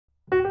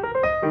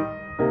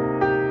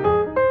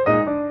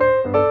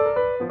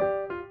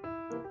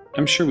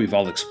I'm sure we've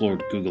all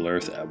explored Google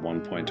Earth at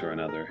one point or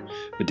another,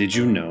 but did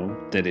you know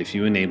that if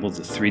you enable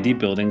the 3D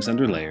buildings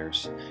under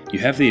layers, you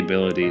have the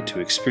ability to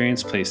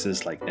experience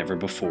places like never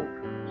before?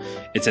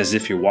 It's as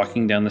if you're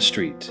walking down the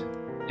street.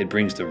 It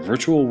brings the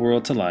virtual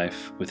world to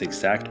life with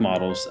exact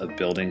models of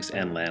buildings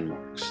and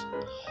landmarks.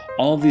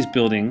 All of these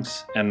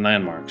buildings and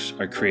landmarks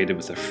are created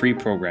with a free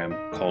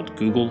program called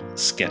Google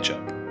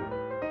Sketchup.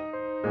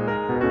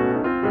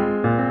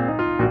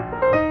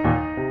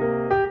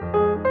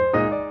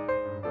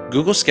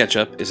 Google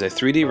Sketchup is a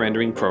 3D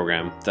rendering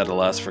program that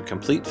allows for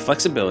complete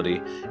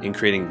flexibility in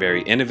creating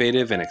very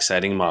innovative and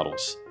exciting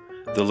models.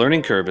 The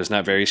learning curve is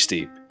not very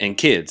steep, and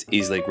kids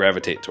easily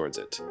gravitate towards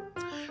it.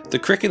 The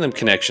curriculum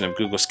connection of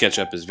Google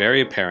Sketchup is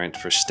very apparent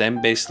for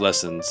STEM-based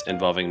lessons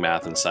involving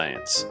math and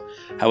science.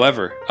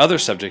 However, other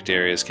subject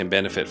areas can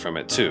benefit from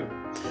it too.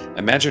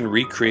 Imagine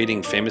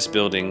recreating famous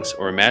buildings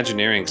or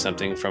imagineering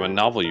something from a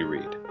novel you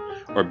read.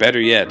 Or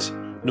better yet,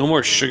 no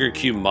more sugar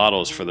cube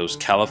models for those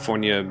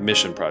California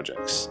mission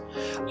projects.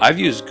 I've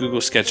used Google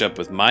SketchUp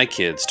with my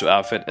kids to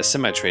outfit a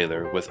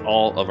semi-trailer with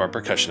all of our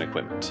percussion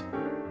equipment.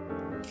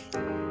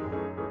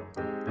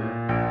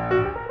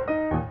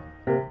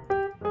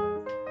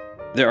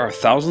 There are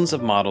thousands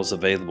of models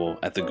available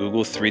at the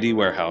Google 3D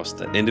warehouse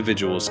that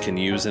individuals can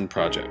use in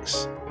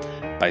projects.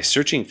 By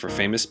searching for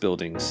famous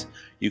buildings,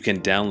 you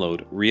can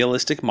download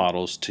realistic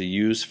models to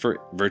use for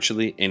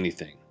virtually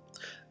anything.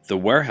 The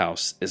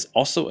warehouse is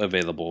also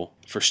available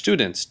for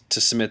students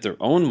to submit their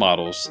own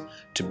models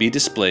to be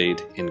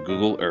displayed in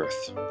Google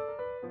Earth.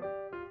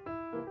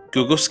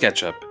 Google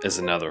SketchUp is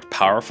another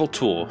powerful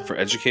tool for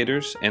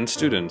educators and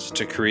students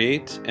to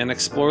create and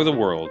explore the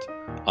world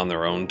on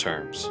their own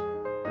terms.